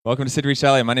Welcome to City Reach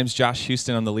LA. My name is Josh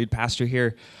Houston. I'm the lead pastor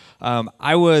here.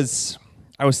 I was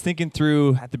thinking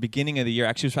through at the beginning of the year.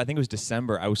 Actually, I think it was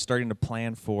December. I was starting to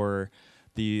plan for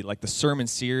the sermon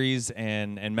series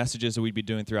and messages that we'd be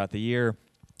doing throughout the year.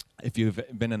 If you've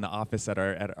been in the office at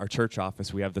our church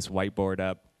office, we have this whiteboard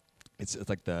up. It's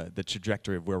like the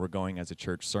trajectory of where we're going as a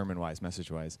church, sermon-wise,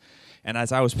 message-wise. And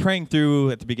as I was praying through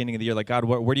at the beginning of the year, like, God,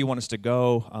 where do you want us to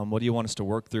go? What do you want us to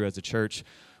work through as a church?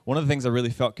 One of the things I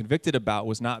really felt convicted about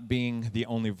was not being the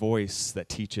only voice that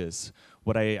teaches.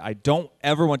 What I don't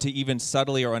ever want to even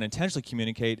subtly or unintentionally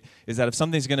communicate is that if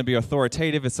something's going to be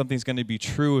authoritative, if something's going to be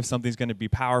true, if something's going to be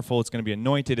powerful, it's going to be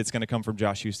anointed, it's going to come from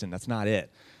Josh Houston. That's not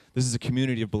it. This is a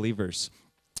community of believers.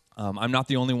 I'm not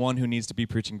the only one who needs to be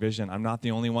preaching vision. I'm not the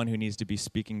only one who needs to be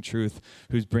speaking truth,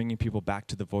 who's bringing people back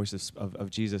to the voices of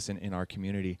Jesus in our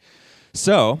community.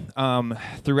 So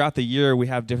throughout the year, we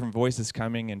have different voices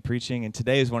coming and preaching, and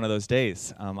today is one of those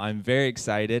days. I'm very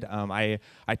excited. I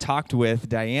talked with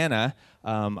Diana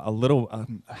a little,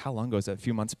 how long ago was that? A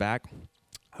few months back.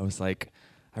 I was like,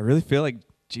 I really feel like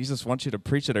Jesus wants you to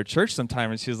preach at our church sometime.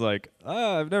 And she was like,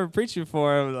 oh, I've never preached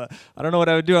before. I don't know what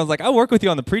I would do. I was like, I'll work with you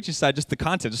on the preaching side, just the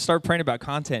content. Just start praying about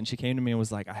content. And she came to me and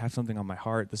was like, I have something on my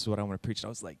heart. This is what I want to preach. And I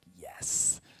was like,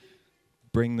 yes,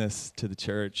 bring this to the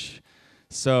church.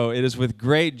 So it is with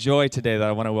great joy today that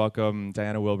I want to welcome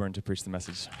Diana Wilburn to preach the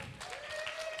message.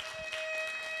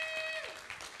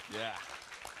 Yeah.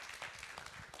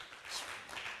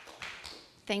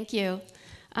 Thank you.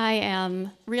 I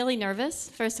am really nervous.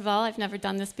 First of all, I've never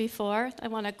done this before. I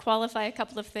want to qualify a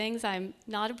couple of things. I'm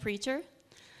not a preacher,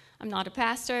 I'm not a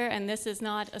pastor, and this is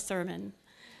not a sermon.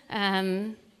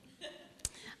 I'd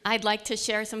like to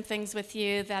share some things with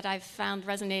you that I've found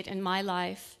resonate in my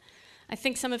life. I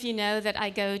think some of you know that I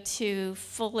go to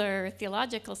Fuller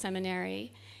Theological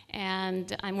Seminary,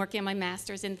 and I'm working on my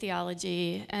master's in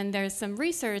theology, and there's some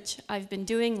research I've been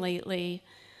doing lately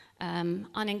on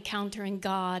encountering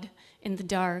God in the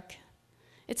dark.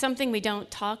 It's something we don't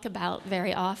talk about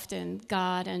very often,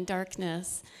 God and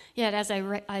darkness. Yet as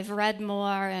I've read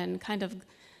more and kind of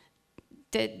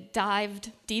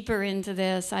dived deeper into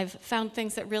this, I've found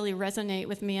things that really resonate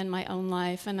with me in my own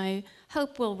life, and I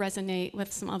hope will resonate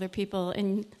with some other people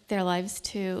in their lives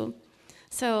too.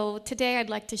 So today I'd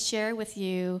like to share with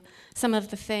you some of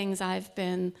the things I've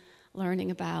been learning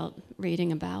about,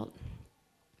 reading about.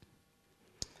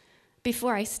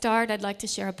 Before I start, I'd like to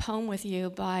share a poem with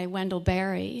you by Wendell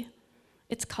Berry.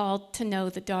 It's called To Know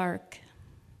the Dark.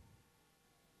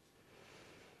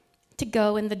 To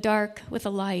go in the dark with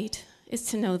a light is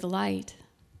to know the light.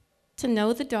 To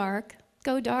know the dark,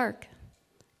 go dark.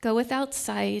 Go without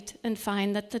sight and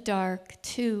find that the dark,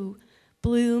 too,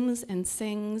 blooms and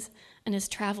sings and is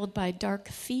traveled by dark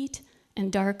feet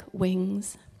and dark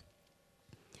wings.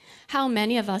 How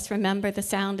many of us remember the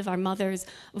sound of our mother's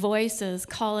voices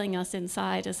calling us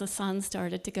inside as the sun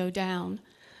started to go down?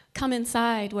 Come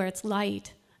inside where it's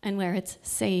light and where it's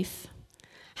safe.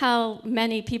 How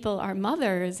many people are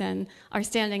mothers and are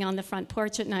standing on the front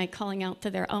porch at night calling out to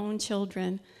their own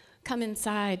children, come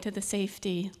inside to the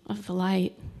safety of the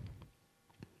light.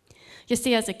 You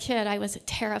see, as a kid, I was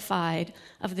terrified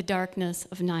of the darkness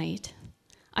of night.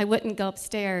 I wouldn't go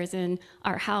upstairs in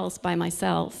our house by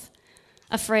myself,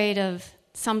 afraid of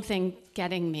something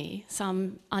getting me,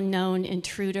 some unknown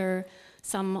intruder,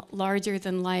 some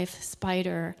larger-than-life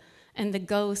spider, and the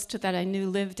ghost that I knew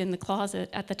lived in the closet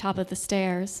at the top of the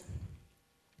stairs.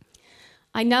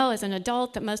 I know as an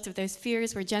adult that most of those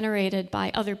fears were generated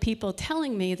by other people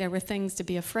telling me there were things to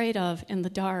be afraid of in the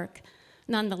dark.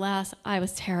 Nonetheless, I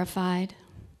was terrified.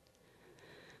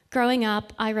 Growing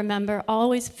up, I remember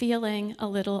always feeling a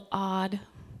little odd.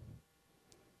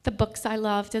 The books I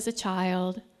loved as a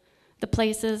child, the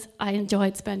places I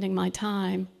enjoyed spending my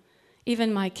time.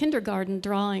 Even my kindergarten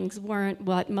drawings weren't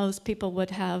what most people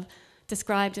would have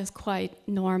described as quite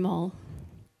normal.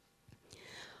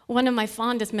 One of my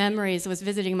fondest memories was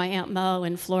visiting my Aunt Mo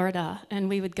in Florida, and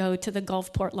we would go to the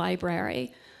Gulfport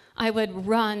Library. I would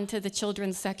run to the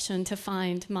children's section to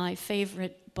find my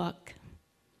favorite book.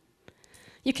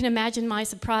 You can imagine my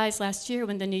surprise last year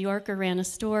when the New Yorker ran a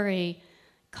story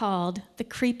called The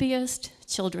Creepiest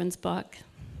Children's Book.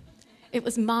 It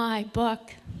was my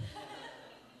book.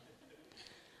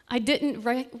 I didn't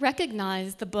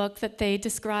recognize the book that they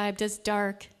described as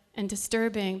dark and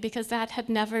disturbing because that had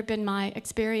never been my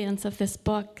experience of this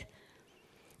book.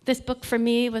 This book for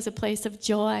me was a place of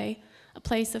joy, a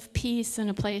place of peace, and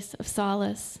a place of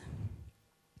solace.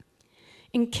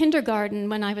 In kindergarten,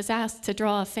 when I was asked to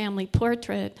draw a family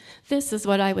portrait, this is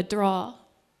what I would draw.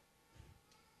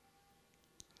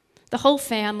 The whole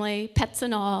family, pets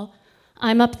and all,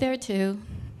 I'm up there too.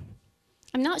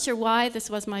 I'm not sure why this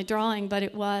was my drawing, but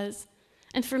it was.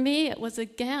 And for me, it was,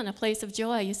 again, a place of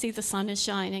joy. You see the sun is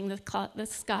shining, the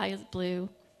sky is blue.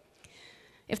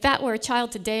 If that were a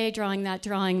child today drawing that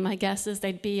drawing, my guess is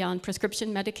they'd be on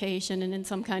prescription medication and in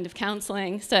some kind of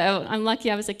counseling. So I'm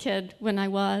lucky I was a kid when I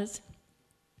was.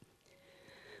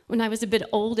 When I was a bit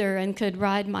older and could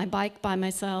ride my bike by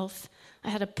myself, I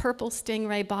had a purple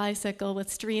Stingray bicycle with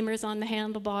streamers on the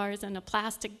handlebars and a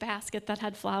plastic basket that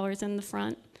had flowers in the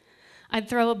front. I'd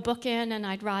throw a book in and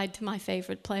I'd ride to my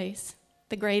favorite place,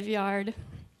 the graveyard.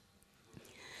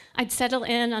 I'd settle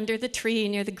in under the tree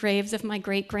near the graves of my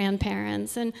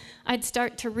great-grandparents, and I'd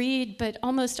start to read, but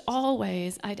almost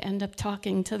always I'd end up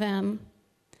talking to them,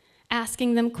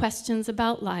 asking them questions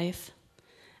about life,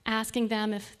 asking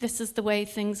them if this is the way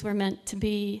things were meant to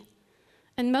be.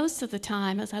 And most of the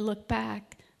time, as I look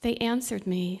back, they answered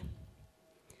me.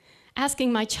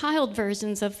 Asking my child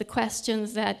versions of the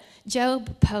questions that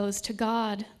Job posed to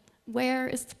God, where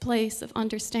is the place of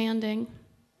understanding?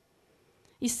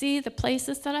 You see, the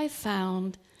places that I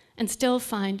found and still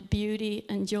find beauty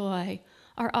and joy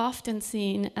are often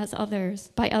seen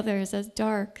by others as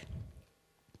dark.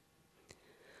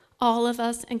 All of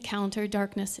us encounter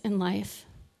darkness in life.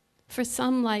 For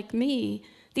some like me,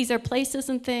 these are places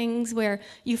and things where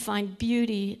you find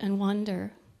beauty and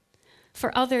wonder.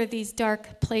 For others, these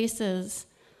dark places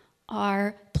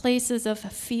are places of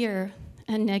fear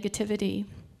and negativity.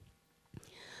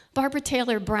 Barbara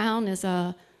Taylor Brown is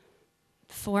a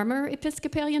former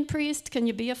Episcopalian priest. Can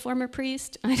you be a former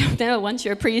priest? I don't know, once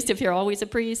you're a priest, if you're always a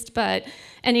priest. But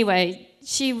anyway,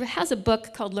 she has a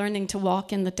book called Learning to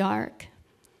Walk in the Dark.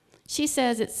 She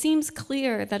says it seems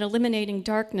clear that eliminating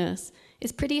darkness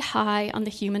is pretty high on the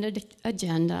human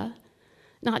agenda.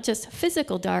 Not just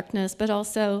physical darkness, but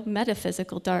also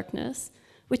metaphysical darkness,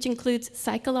 which includes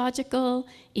psychological,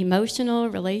 emotional,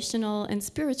 relational, and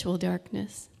spiritual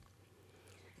darkness.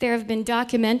 There have been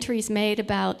documentaries made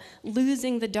about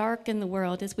losing the dark in the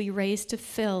world as we race to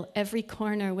fill every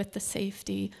corner with the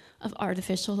safety of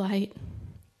artificial light.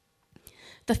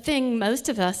 The thing most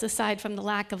of us, aside from the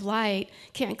lack of light,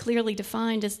 can't clearly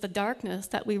define is the darkness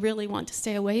that we really want to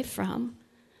stay away from.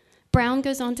 Brown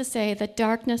goes on to say that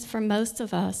darkness for most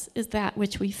of us is that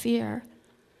which we fear.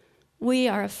 We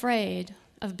are afraid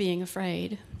of being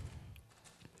afraid.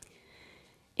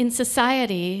 In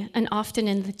society, and often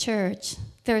in the church,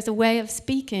 there is a way of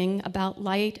speaking about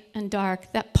light and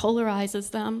dark that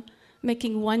polarizes them,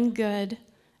 making one good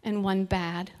and one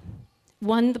bad.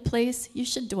 One the place you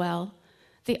should dwell,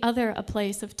 the other a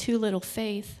place of too little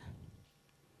faith.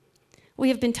 We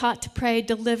have been taught to pray,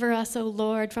 "Deliver us, O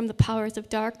Lord, from the powers of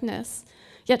darkness."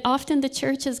 Yet often the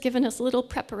church has given us little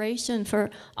preparation for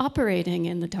operating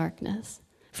in the darkness,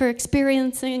 for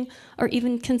experiencing or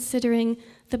even considering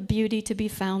the beauty to be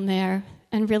found there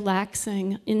and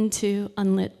relaxing into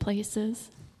unlit places.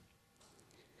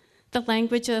 The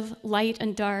language of light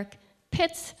and dark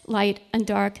pits light and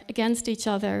dark against each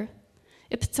other.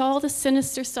 It puts all the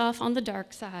sinister stuff on the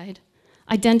dark side,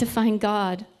 identifying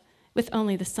God with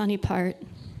only the sunny part.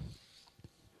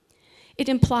 It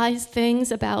implies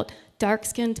things about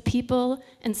dark-skinned people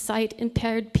and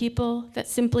sight-impaired people that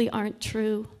simply aren't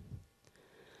true.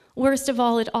 Worst of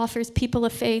all, it offers people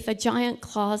of faith a giant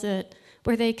closet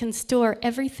where they can store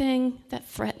everything that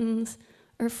threatens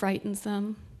or frightens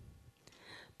them.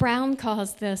 Brown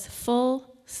calls this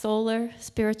full solar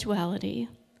spirituality,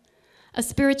 a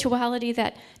spirituality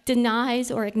that denies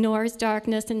or ignores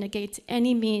darkness and negates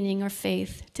any meaning or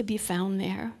faith to be found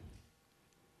there.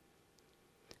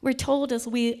 We're told as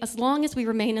long as we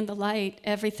remain in the light,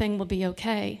 everything will be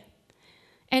okay.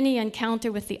 Any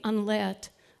encounter with the unlit,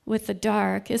 with the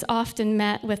dark, is often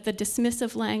met with the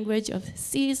dismissive language of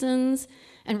seasons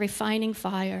and refining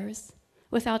fires,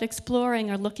 without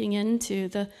exploring or looking into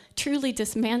the truly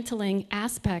dismantling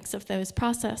aspects of those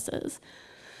processes.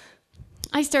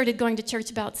 I started going to church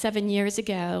about 7 years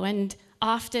ago, and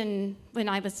often when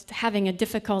I was having a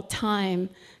difficult time,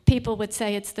 people would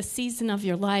say it's the season of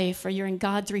your life or you're in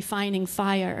God's refining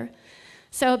fire.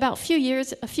 So about a few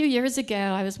years ago,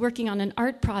 I was working on an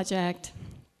art project,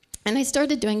 and I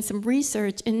started doing some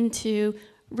research into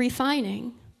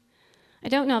refining. I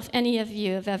don't know if any of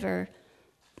you have ever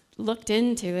looked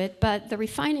into it, but the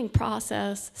refining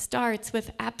process starts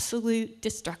with absolute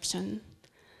destruction.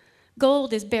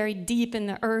 Gold is buried deep in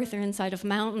the earth or inside of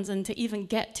mountains, and to even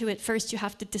get to it, first you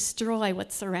have to destroy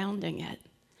what's surrounding it.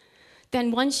 Then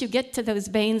once you get to those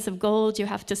veins of gold, you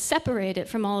have to separate it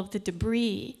from all of the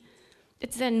debris.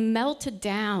 It's then melted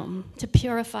down to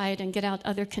purify it and get out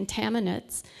other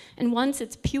contaminants. And once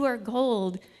it's pure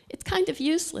gold, it's kind of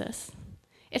useless.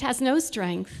 It has no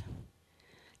strength.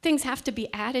 Things have to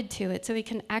be added to it so it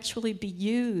can actually be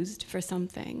used for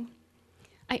something.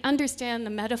 I understand the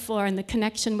metaphor and the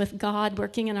connection with God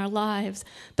working in our lives,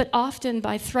 but often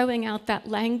by throwing out that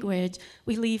language,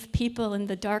 we leave people in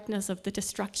the darkness of the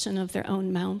destruction of their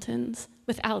own mountains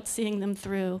without seeing them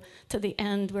through to the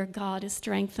end where God is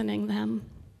strengthening them.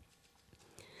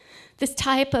 This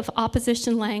type of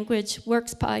opposition language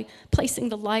works by placing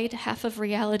the light half of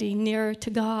reality nearer to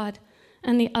God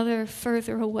and the other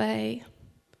further away.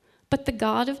 But the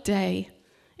God of day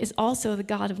is also the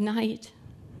God of night.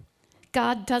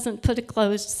 God doesn't put a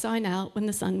closed sign out when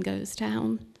the sun goes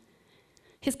down.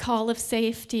 His call of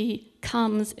safety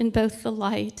comes in both the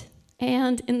light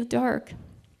and in the dark.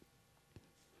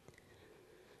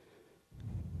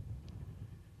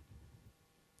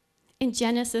 In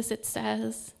Genesis it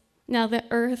says, "Now the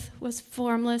earth was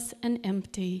formless and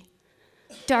empty.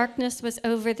 Darkness was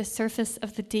over the surface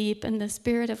of the deep, and the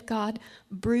Spirit of God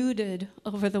brooded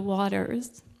over the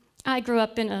waters." I grew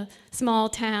up in a small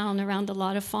town around a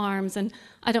lot of farms, and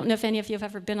I don't know if any of you have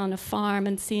ever been on a farm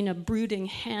and seen a brooding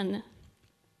hen.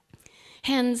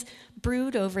 Hens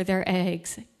brood over their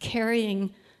eggs,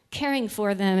 caring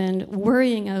for them and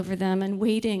worrying over them and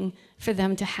waiting for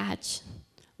them to hatch.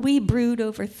 We brood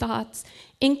over thoughts,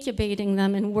 incubating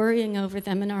them and worrying over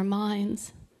them in our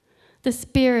minds. The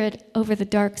Spirit over the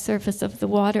dark surface of the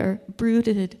water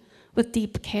brooded with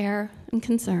deep care and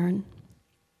concern.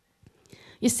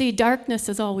 You see, darkness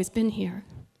has always been here.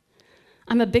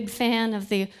 I'm a big fan of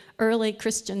the early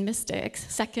Christian mystics,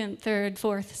 2nd, 3rd,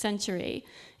 4th century.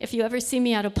 If you ever see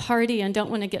me at a party and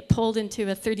don't want to get pulled into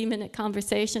a 30-minute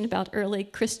conversation about early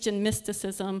Christian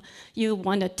mysticism, you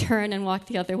want to turn and walk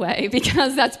the other way,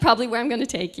 because that's probably where I'm going to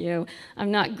take you. I'm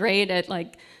not great at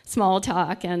small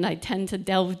talk, and I tend to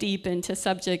delve deep into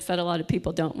subjects that a lot of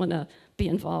people don't want to be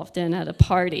involved in at a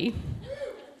party.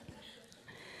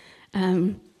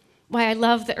 Why I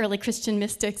love the early Christian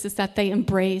mystics is that they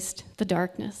embraced the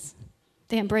darkness.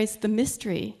 They embraced the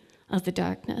mystery of the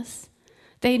darkness.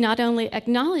 They not only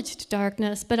acknowledged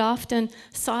darkness, but often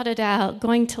sought it out,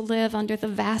 going to live under the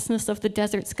vastness of the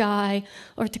desert sky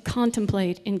or to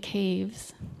contemplate in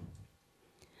caves.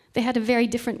 They had a very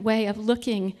different way of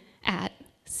looking at,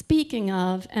 speaking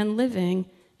of, and living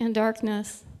in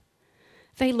darkness.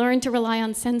 They learned to rely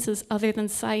on senses other than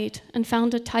sight and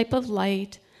found a type of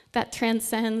light that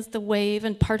transcends the wave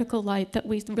and particle light that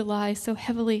we rely so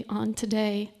heavily on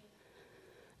today.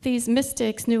 These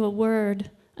mystics knew a word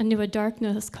and knew a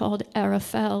darkness called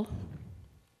Arafel.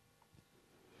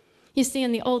 You see,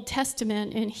 in the Old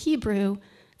Testament, in Hebrew,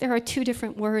 there are 2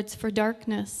 different words for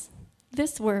darkness.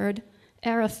 This word,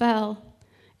 Arafel,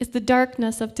 is the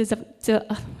darkness of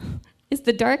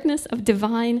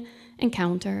divine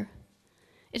encounter.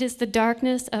 It is the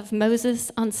darkness of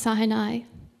Moses on Sinai,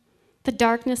 the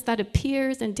darkness that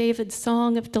appears in David's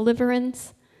song of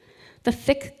deliverance, the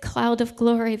thick cloud of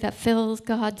glory that fills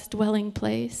God's dwelling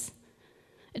place.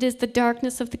 It is the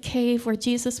darkness of the cave where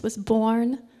Jesus was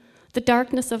born, the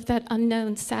darkness of that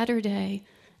unknown Saturday,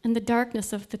 and the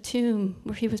darkness of the tomb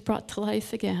where he was brought to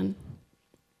life again.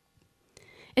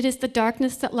 It is the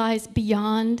darkness that lies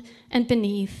beyond and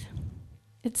beneath.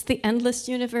 It's the endless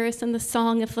universe and the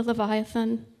song of the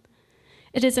Leviathan.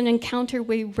 It is an encounter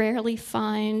we rarely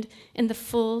find in the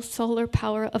full solar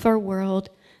power of our world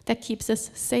that keeps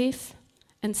us safe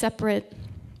and separate.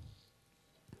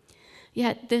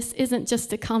 Yet this isn't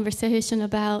just a conversation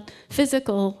about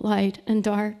physical light and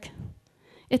dark.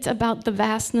 It's about the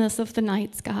vastness of the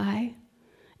night sky.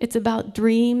 It's about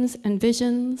dreams and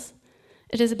visions.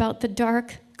 It is about the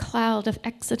dark cloud of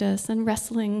Exodus and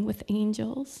wrestling with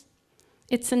angels.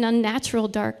 It's an unnatural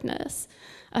darkness,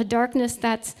 a darkness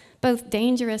that's both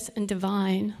dangerous and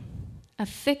divine, a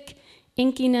thick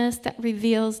inkiness that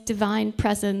reveals divine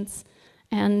presence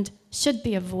and should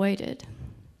be avoided.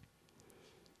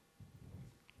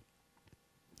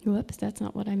 Whoops, that's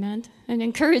not what I meant. And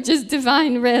encourages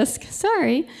divine risk.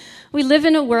 Sorry. We live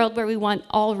in a world where we want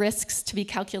all risks to be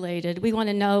calculated. We want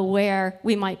to know where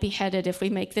we might be headed if we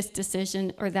make this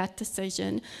decision or that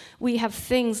decision. We have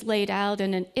things laid out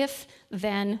in an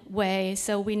if-then way,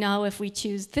 so we know if we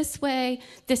choose this way,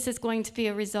 this is going to be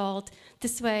a result.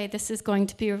 This way, this is going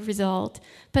to be a result.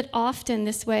 But often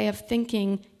this way of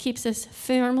thinking keeps us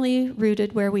firmly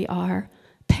rooted where we are,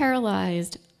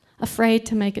 paralyzed, afraid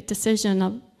to make a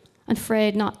decision,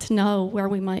 afraid not to know where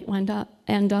we might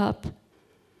end up.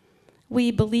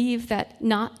 We believe that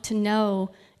not to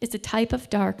know is a type of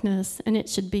darkness and it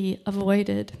should be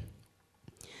avoided.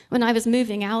 When I was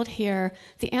moving out here,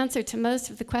 the answer to most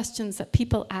of the questions that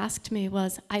people asked me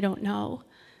was, I don't know.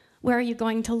 Where are you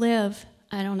going to live?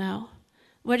 I don't know.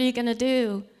 What are you going to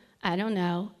do? I don't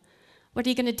know. What are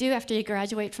you going to do after you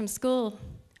graduate from school?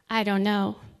 I don't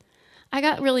know. I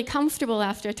got really comfortable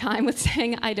after a time with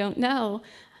saying, I don't know.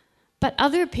 But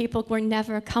other people were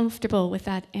never comfortable with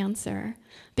that answer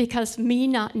because me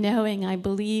not knowing, I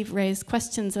believe, raised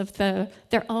questions of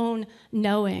their own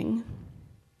knowing.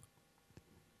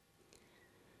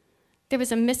 There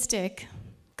was a mystic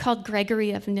called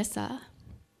Gregory of Nyssa.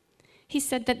 He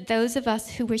said that those of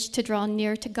us who wish to draw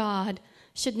near to God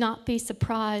should not be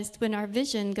surprised when our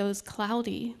vision goes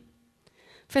cloudy,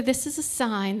 for this is a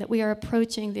sign that we are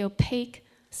approaching the opaque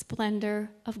splendor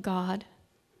of God.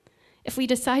 If we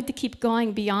decide to keep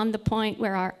going beyond the point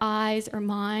where our eyes or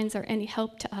minds are any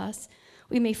help to us,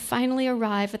 we may finally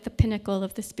arrive at the pinnacle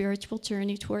of the spiritual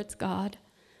journey towards God,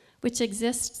 which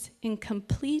exists in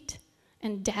complete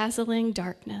and dazzling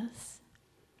darkness.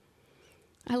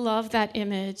 I love that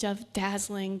image of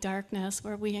dazzling darkness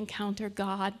where we encounter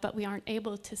God, but we aren't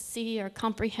able to see or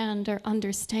comprehend or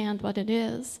understand what it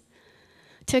is.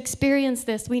 To experience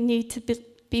this, we need to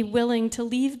be willing to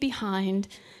leave behind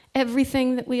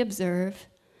everything that we observe,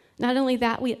 not only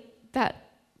that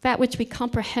which we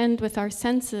comprehend with our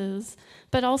senses,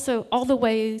 but also all the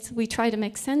ways we try to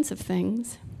make sense of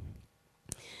things.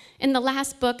 In the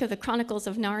last book of the Chronicles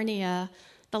of Narnia,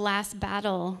 The Last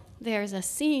Battle, there's a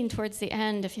scene towards the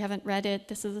end. If you haven't read it,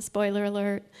 this is a spoiler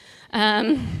alert.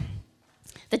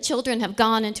 The children have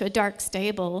gone into a dark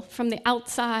stable. From the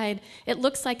outside, it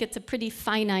looks like it's a pretty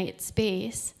finite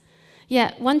space.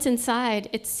 Yet, once inside,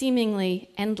 it's seemingly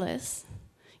endless.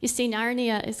 You see,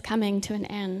 Narnia is coming to an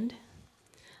end.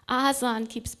 Aslan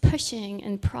keeps pushing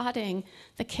and prodding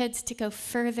the kids to go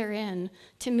further in,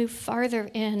 to move farther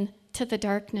in to the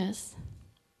darkness,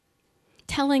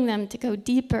 telling them to go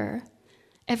deeper.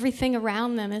 Everything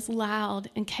around them is loud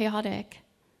and chaotic.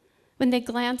 When they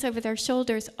glance over their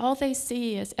shoulders, all they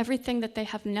see is everything that they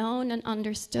have known and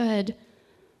understood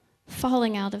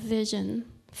falling out of vision,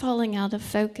 falling out of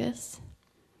focus.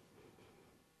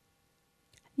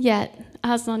 Yet,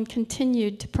 Aslan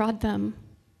continued to prod them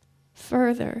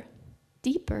further,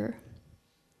 deeper.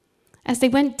 As they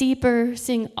went deeper,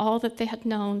 seeing all that they had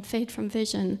known fade from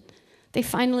vision, they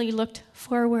finally looked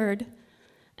forward,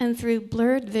 and through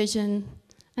blurred vision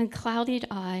and clouded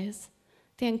eyes,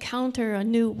 they encounter a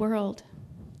new world,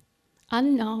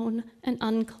 unknown and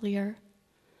unclear.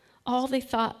 All they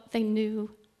thought they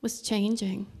knew was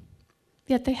changing,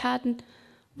 yet they didn't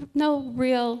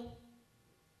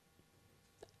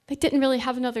really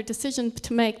have another decision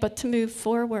to make but to move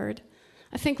forward.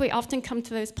 I think we often come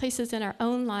to those places in our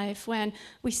own life when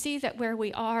we see that where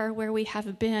we are, where we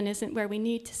have been, isn't where we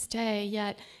need to stay,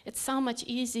 yet it's so much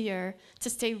easier to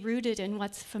stay rooted in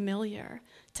what's familiar,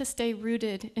 to stay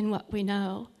rooted in what we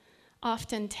know.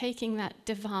 Often taking that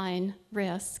divine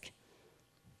risk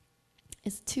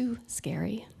is too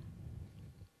scary.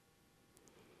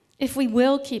 If we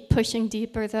will keep pushing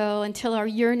deeper, though, until our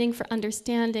yearning for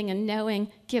understanding and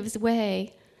knowing gives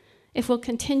way, if we'll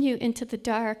continue into the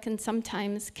dark and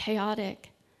sometimes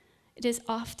chaotic, it is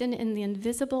often in the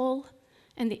invisible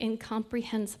and the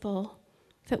incomprehensible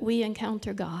that we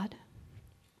encounter God.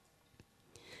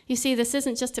 You see, this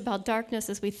isn't just about darkness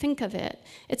as we think of it.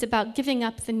 It's about giving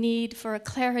up the need for a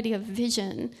clarity of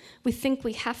vision we think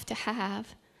we have to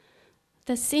have.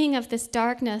 The seeing of this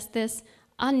darkness, this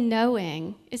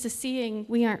unknowing, is a seeing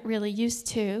we aren't really used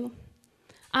to.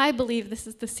 I believe this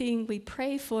is the seeing we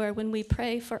pray for when we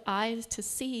pray for eyes to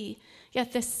see,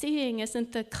 yet this seeing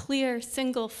isn't the clear,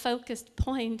 single-focused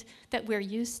point that we're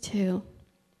used to.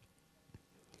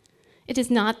 It is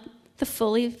not the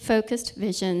fully focused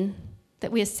vision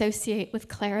that we associate with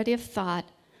clarity of thought.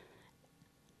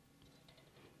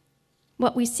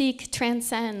 What we seek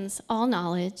transcends all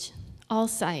knowledge, all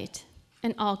sight,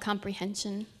 and all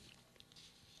comprehension.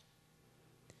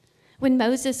 When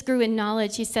Moses grew in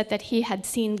knowledge, he said that he had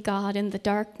seen God in the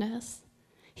darkness.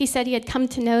 He said he had come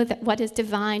to know that what is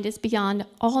divine is beyond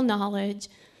all knowledge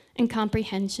and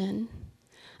comprehension.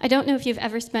 I don't know if you've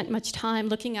ever spent much time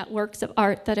looking at works of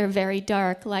art that are very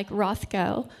dark, like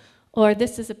Rothko, or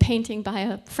this is a painting by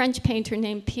a French painter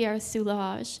named Pierre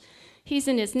Soulages. He's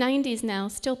in his 90s now,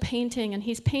 still painting, and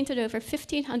he's painted over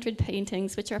 1,500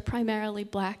 paintings, which are primarily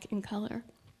black in color.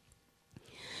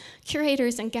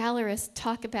 Curators and gallerists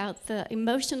talk about the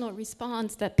emotional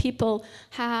response that people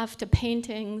have to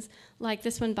paintings like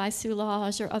this one by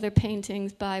Soulages or other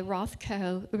paintings by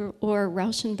Rothko or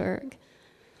Rauschenberg.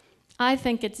 I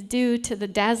think it's due to the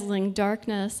dazzling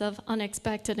darkness of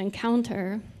unexpected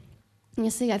encounter. You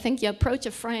see, I think you approach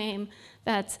a frame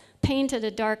that's painted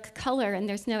a dark color and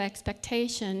there's no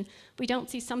expectation. We don't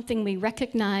see something we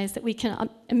recognize that we can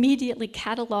immediately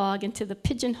catalog into the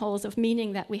pigeonholes of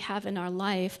meaning that we have in our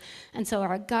life. And so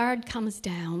our guard comes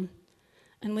down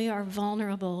and we are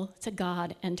vulnerable to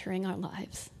God entering our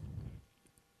lives.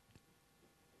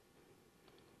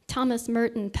 Thomas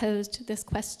Merton posed this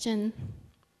question: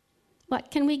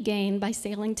 what can we gain by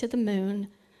sailing to the moon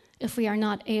if we are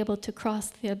not able to cross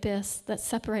the abyss that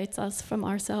separates us from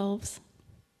ourselves?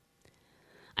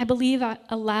 I believe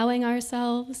allowing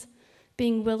ourselves,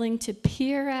 being willing to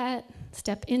peer at,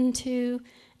 step into,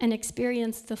 and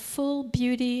experience the full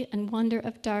beauty and wonder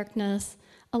of darkness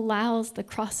allows the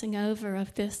crossing over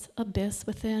of this abyss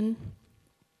within.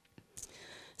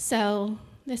 So,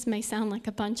 this may sound like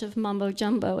a bunch of mumbo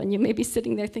jumbo, and you may be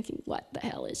sitting there thinking, what the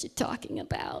hell is she talking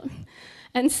about?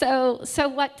 And so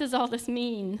what does all this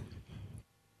mean?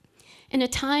 In a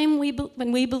time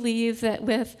when we believe that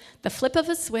with the flip of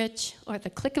a switch or the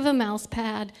click of a mouse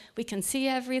pad, we can see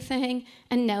everything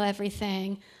and know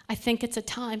everything, I think it's a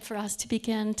time for us to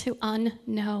begin to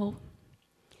unknow.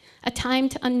 A time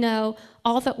to unknow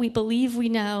all that we believe we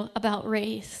know about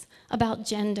race, about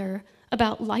gender,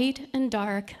 about light and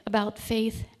dark, about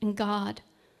faith and God.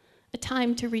 A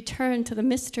time to return to the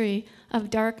mystery of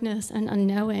darkness and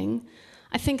unknowing.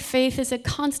 I think faith is a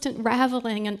constant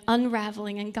raveling and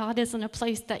unraveling, and God isn't a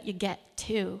place that you get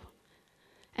to.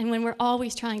 And when we're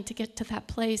always trying to get to that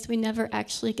place, we never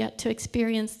actually get to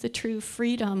experience the true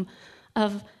freedom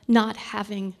of not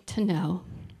having to know.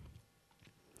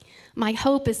 My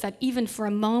hope is that even for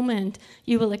a moment,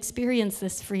 you will experience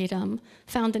this freedom,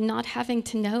 found in not having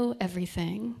to know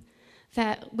everything,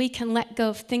 that we can let go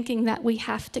of thinking that we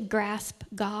have to grasp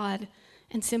God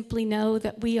and simply know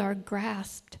that we are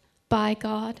grasped by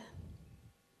God.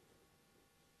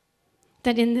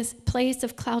 That in this place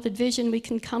of clouded vision, we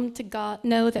can come to God,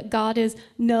 know that God is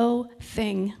no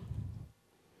thing.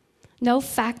 No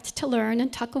fact to learn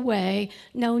and tuck away,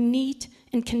 no neat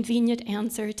and convenient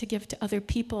answer to give to other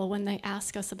people when they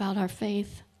ask us about our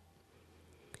faith.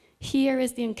 Here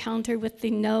is the encounter with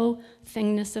the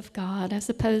no-thingness of God, as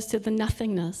opposed to the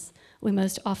nothingness we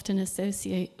most often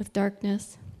associate with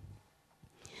darkness.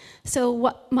 So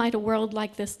what might a world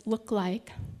like this look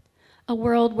like? A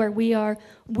world where we are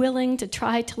willing to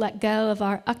try to let go of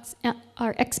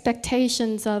our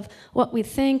expectations of what we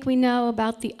think we know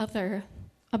about the other,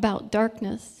 about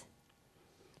darkness.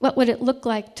 What would it look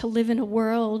like to live in a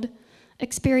world,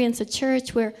 experience a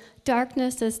church where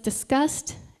darkness is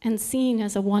discussed and seen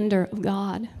as a wonder of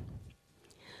God?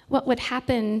 What would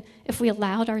happen if we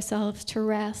allowed ourselves to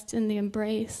rest in the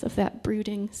embrace of that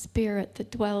brooding spirit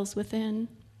that dwells within?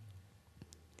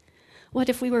 What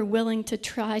if we were willing to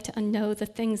try to unknow the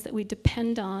things that we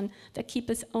depend on that keep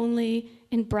us only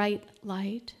in bright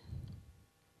light?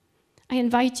 I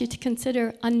invite you to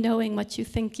consider unknowing what you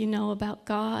think you know about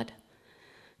God.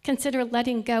 Consider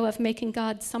letting go of making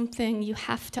God something you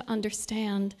have to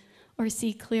understand or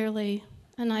see clearly.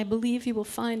 And I believe you will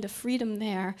find a freedom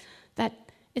there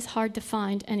that is hard to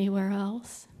find anywhere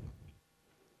else.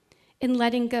 In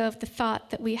letting go of the thought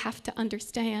that we have to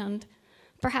understand,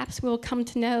 perhaps we'll come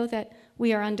to know that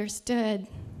we are understood.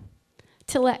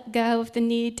 To let go of the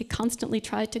need to constantly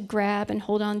try to grab and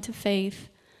hold on to faith,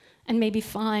 and maybe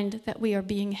find that we are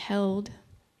being held.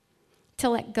 To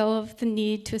let go of the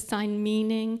need to assign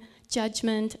meaning,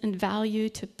 judgment, and value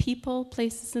to people,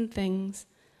 places, and things,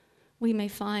 we may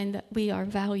find that we are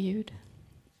valued.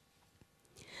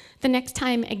 The next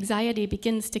time anxiety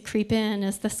begins to creep in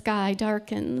as the sky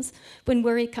darkens, when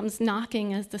worry comes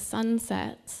knocking as the sun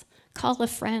sets, call a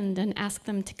friend and ask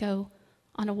them to go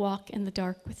on a walk in the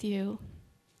dark with you.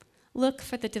 Look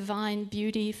for the divine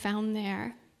beauty found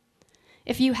there.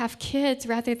 If you have kids,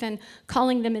 rather than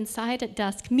calling them inside at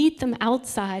dusk, meet them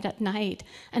outside at night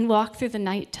and walk through the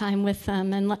nighttime with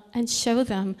them and show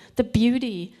them the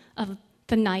beauty of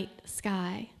the night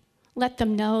sky. Let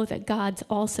them know that God's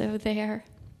also there.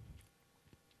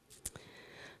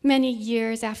 Many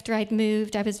years after I'd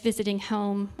moved, I was visiting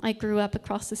home. I grew up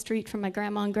across the street from my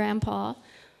grandma and grandpa.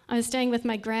 I was staying with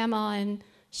my grandma, and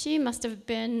she must have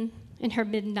been in her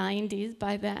mid-90s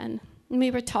by then. And we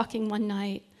were talking one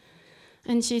night.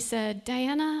 And she said,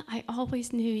 "Diana, I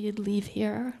always knew you'd leave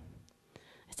here."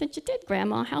 I said, "You did,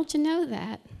 Grandma. How'd you know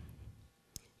that?"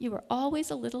 "You were always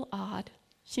a little odd,"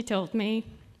 she told me.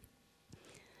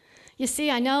 You see,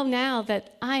 I know now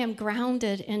that I am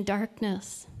grounded in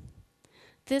darkness.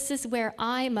 This is where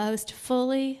I most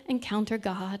fully encounter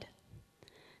God.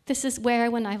 This is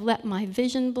where, when I let my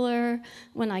vision blur,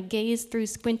 when I gaze through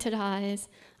squinted eyes,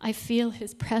 I feel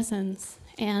his presence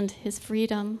and his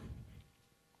freedom.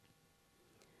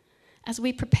 As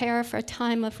we prepare for a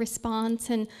time of response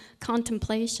and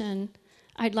contemplation,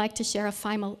 I'd like to share a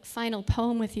final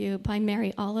poem with you by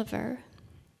Mary Oliver.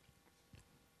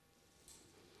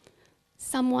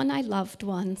 Someone I loved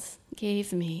once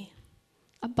gave me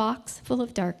a box full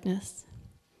of darkness.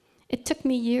 It took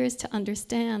me years to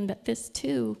understand that this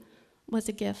too was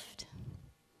a gift.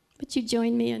 Would you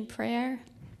join me in prayer?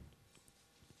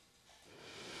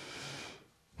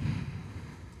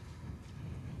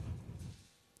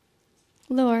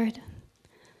 Lord,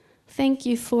 thank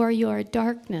you for your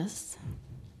darkness,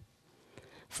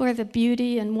 for the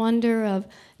beauty and wonder of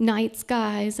night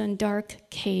skies and dark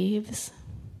caves.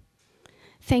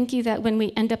 Thank you that when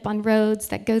we end up on roads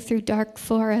that go through dark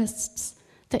forests,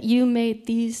 that you made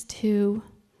these too,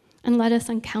 and let us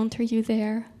encounter you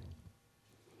there.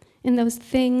 In those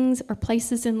things or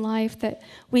places in life that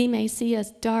we may see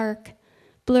as dark,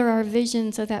 blur our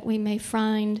vision so that we may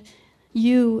find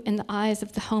you in the eyes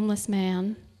of the homeless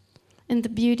man, in the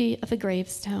beauty of a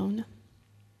gravestone.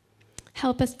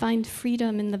 Help us find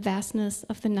freedom in the vastness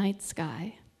of the night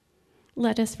sky.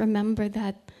 Let us remember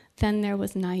that then there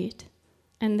was night,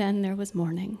 and then there was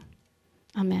morning.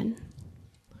 Amen.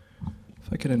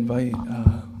 If I could invite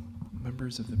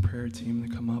members of the prayer team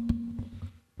to come up.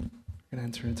 We're going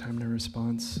to enter a time of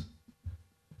response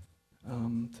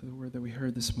to the word that we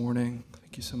heard this morning.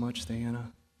 Thank you so much,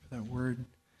 Diana, for that word.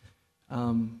 I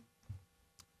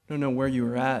don't know where you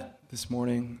were at this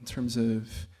morning in terms of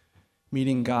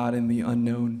meeting God in the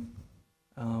unknown.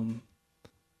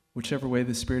 Whichever way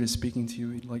the Spirit is speaking to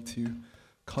you, we'd like to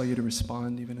call you to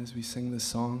respond even as we sing this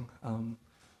song.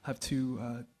 I have two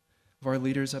of our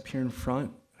leaders up here in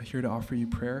front here to offer you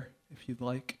prayer if you'd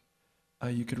like.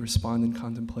 You could respond in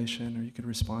contemplation, or you could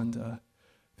respond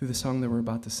through the song that we're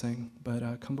about to sing.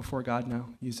 But come before God now.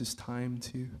 Use this time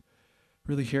to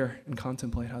really hear and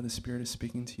contemplate how the Spirit is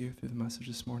speaking to you through the message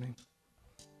this morning.